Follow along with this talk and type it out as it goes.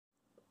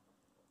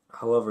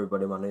Hello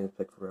everybody, my name is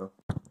Pigforreal.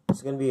 This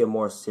is going to be a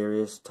more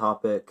serious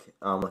topic,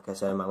 like I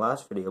said in my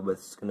last video, but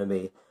it's going to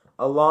be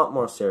a lot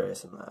more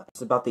serious than that.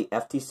 It's about the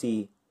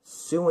FTC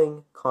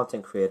suing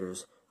content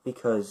creators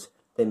because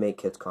they make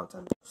kids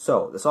content.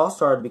 So, this all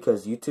started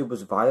because YouTube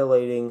was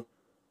violating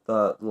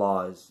the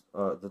laws,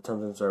 the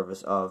terms and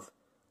service of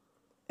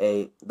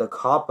the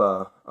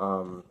COPPA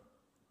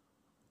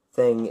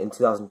thing in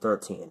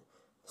 2013.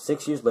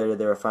 6 years later,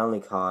 they were finally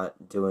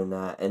caught doing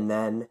that, and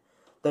then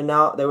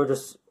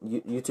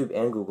YouTube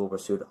and Google were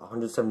sued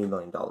 $170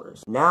 million.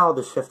 Now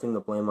they're shifting the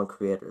blame on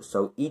creators.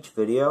 So each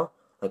video,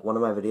 like one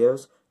of my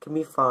videos, can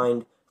be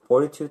fined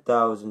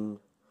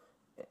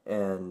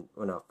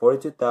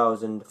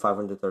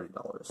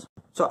 $42,530.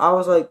 So I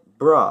was like,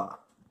 bruh.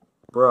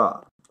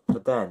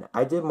 But then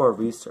I did more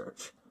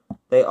research.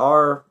 There's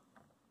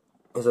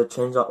a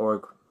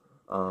change.org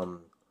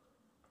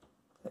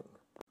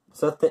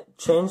It's a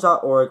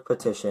change.org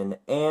petition,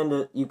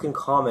 and you can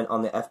comment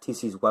on the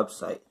FTC's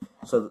website.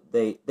 So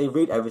they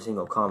read every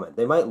single comment.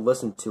 They might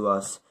listen to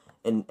us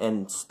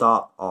and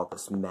stop all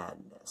this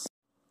madness.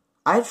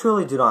 I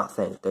truly do not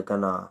think they're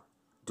gonna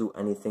do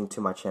anything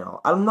to my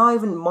channel. I'm not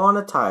even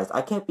monetized.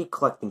 I can't be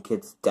collecting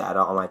kids' data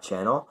on my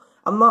channel.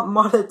 I'm not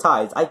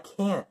monetized. I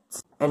can't.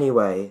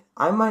 Anyway,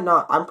 I'm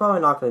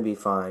probably not gonna be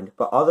fined,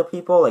 but other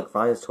people like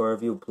Ryan's Tour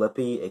Review,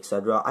 Blippi,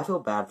 etc., I feel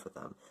bad for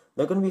them.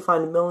 They're gonna be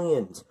fined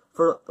millions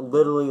for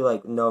literally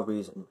like no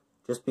reason,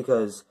 just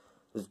because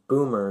there's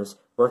boomers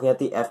working at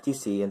the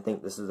FTC and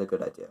think this is a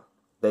good idea.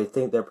 They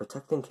think they're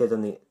protecting kids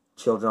and the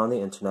children on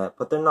the internet,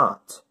 but they're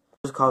not.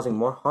 It's causing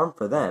more harm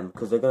for them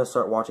because they're gonna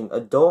start watching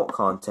adult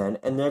content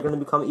and they're gonna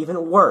become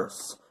even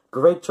worse.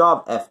 Great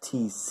job,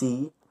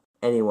 FTC.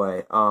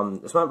 Anyway,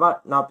 this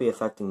might not be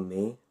affecting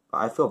me, but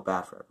I feel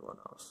bad for everyone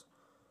else.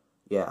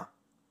 Yeah.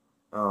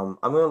 I'm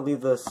gonna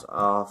leave this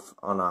off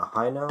on a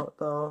high note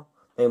though.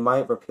 They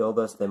might repeal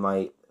this, they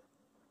might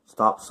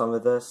stop some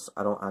of this,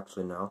 I don't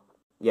actually know.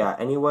 Yeah,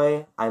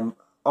 anyway,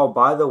 oh,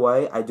 by the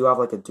way, I do have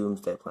like a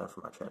doomsday plan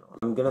for my channel.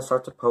 I'm gonna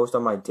start to post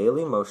on my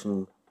Daily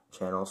Motion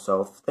channel,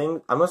 so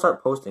I'm gonna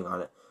start posting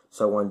on it.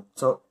 So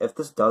if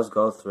this does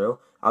go through,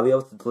 I'll be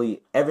able to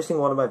delete every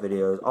single one of my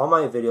videos. All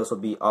my videos will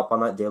be up on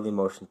that Daily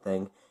Motion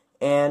thing,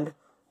 and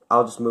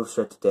I'll just move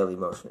straight to Daily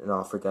Motion, and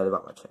I'll forget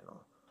about my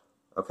channel.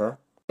 Okay?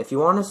 If you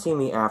want to see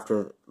me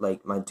after,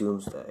 like, my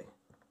doomsday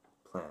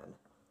plan,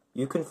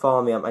 you can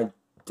follow me on my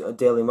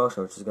Daily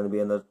Motion, which is going to be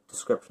in the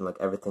description like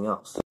everything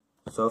else.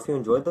 So if you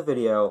enjoyed the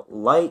video,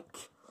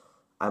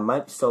 I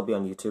might still be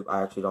on YouTube,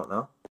 I actually don't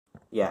know.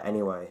 Yeah,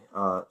 anyway,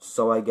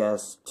 so I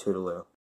guess, toodaloo.